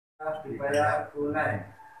MBAK WULAN.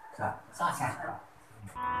 Sah.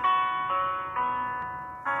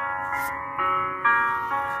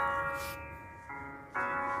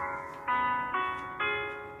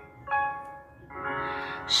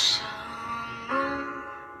 Semua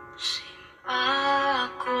musim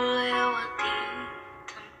aku lewati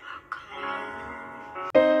tanpa kamu.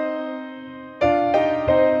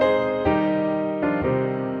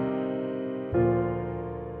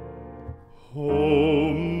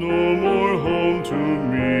 Home, no more home to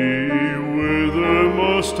me, whither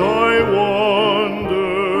must I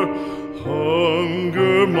wander?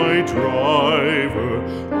 Hunger, my driver,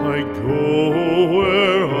 I go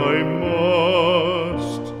where I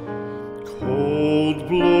must. Cold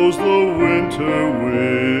blows the winter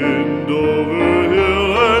wind over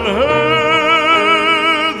hill and heather.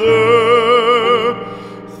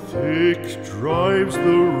 Thick drives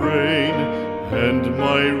the rain, and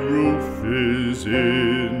my roof is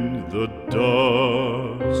in the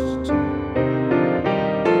dust.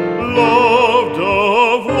 Loved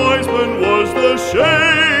of wise men was the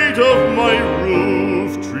shade of my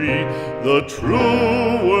roof tree. The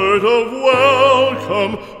true word of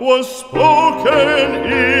welcome was spoken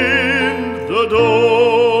in the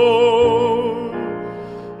door.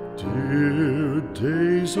 Dear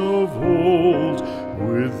days of old,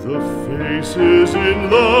 with the faces in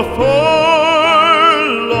the firelight,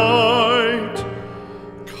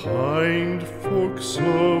 kind folks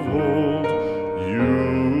of old,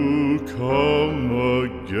 you come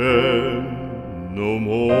again no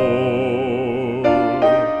more.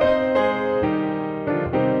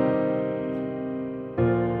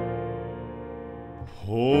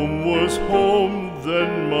 Home was home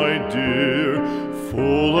then, my dear,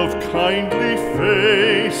 full of kindly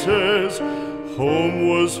faces. Home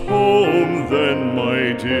was home then,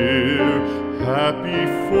 my dear, happy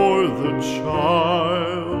for the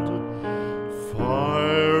child.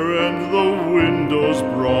 Fire and the windows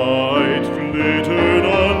bright glittered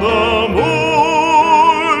on the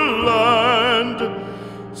moorland.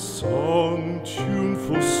 Song,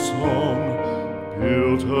 tuneful song,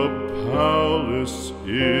 built a palace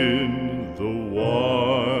in the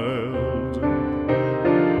wild.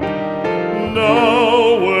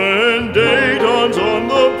 Now when day dawns on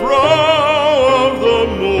the brow of the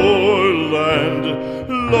moorland,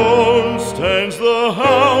 lone stands the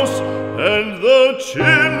house and the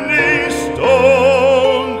chimney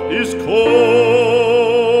stone is cold.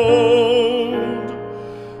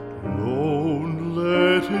 Lone,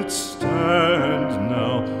 let it stand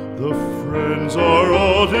now, the friends are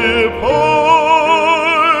all departed.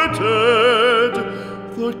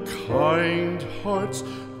 The kind hearts,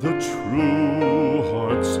 the true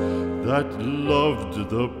hearts that loved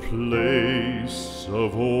the place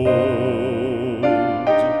of old.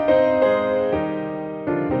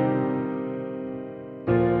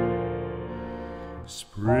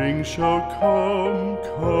 Spring shall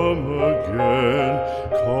come again,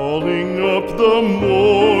 calling up the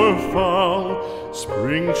moorfowl.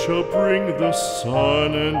 Spring shall bring the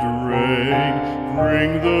sun and rain,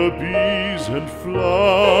 bring the bees and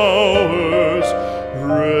flowers.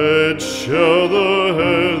 Red shall the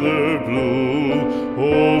heather bloom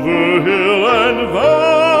over hill and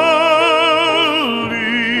valley.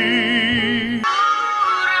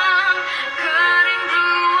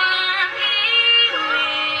 Kerinduan ini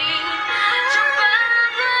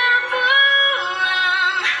cepat berpulang,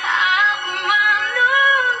 aku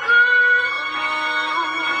menunggumu.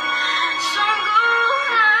 Sungguh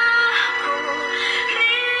aku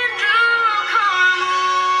rindu kamu.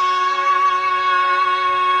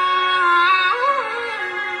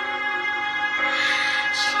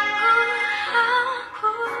 Sungguh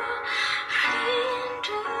aku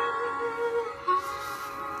rindu kamu.